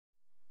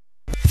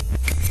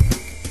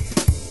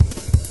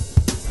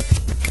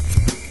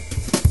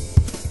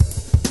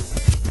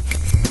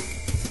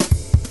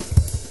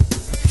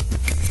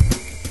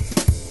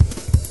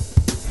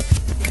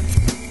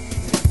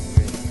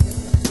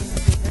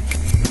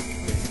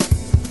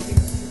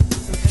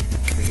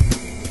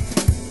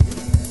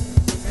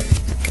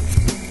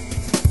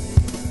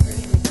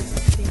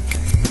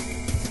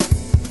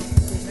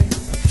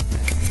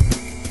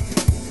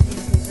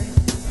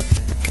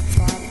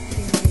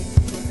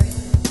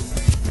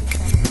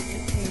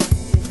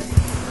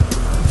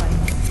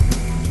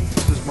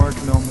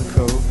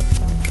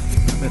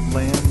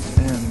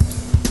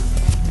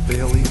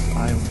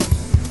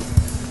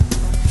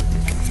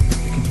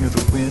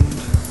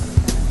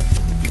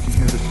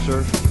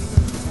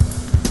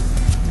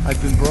I've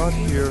been brought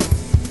here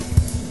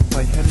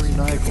by Henry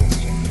Nigel,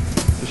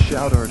 the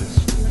shout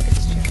artist,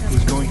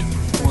 who's going to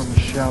perform a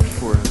shout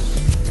for us.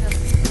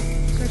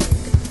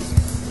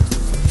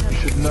 You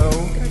should know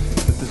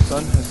that the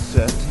sun has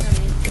set,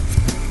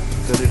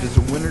 that it is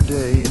a winter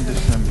day in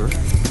December,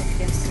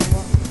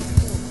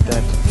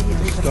 that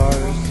the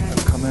stars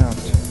have come out.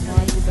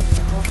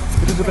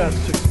 It is about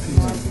 6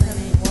 p.m.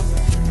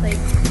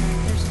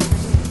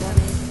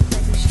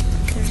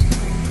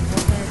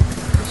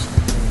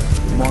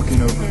 I'm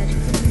walking over to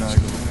Henry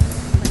Nigel,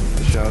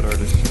 the shout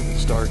artist.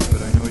 It's dark,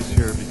 but I know he's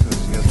here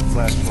because he has a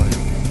flashlight.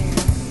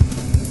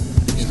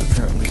 He's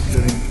apparently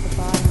sitting.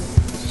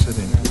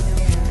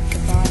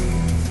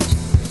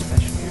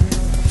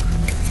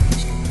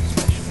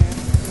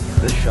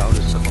 This shout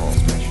is called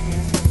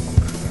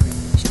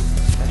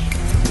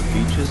The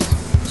beaches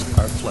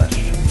are flesh,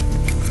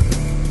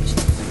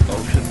 the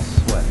ocean's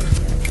sweat.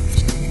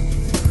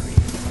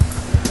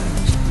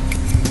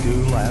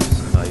 Dew laughs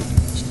night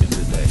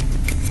into day.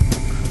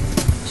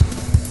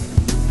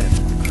 And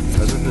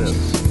because of this,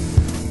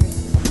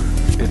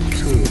 it's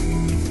true,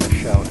 a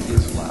shout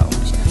is loud.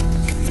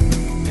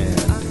 And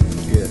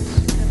it's,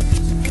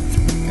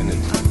 in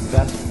its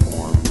best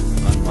form,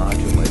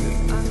 unmodulated.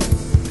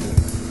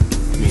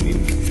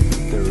 Meaning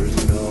there is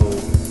no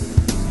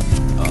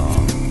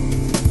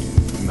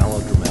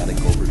melodramatic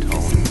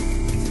overtone.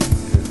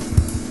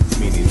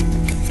 Meaning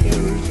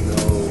there is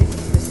no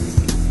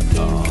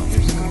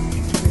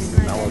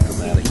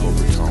melodramatic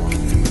overtone.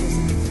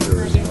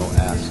 There is no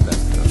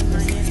aspect of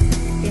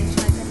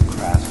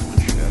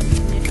craftsmanship.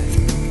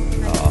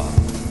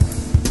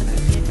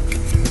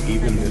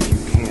 Even if you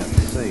can't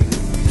sing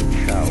and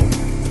shout,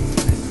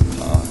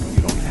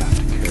 you don't have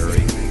to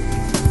carry a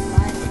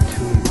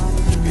tune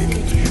to be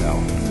able to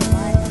shout.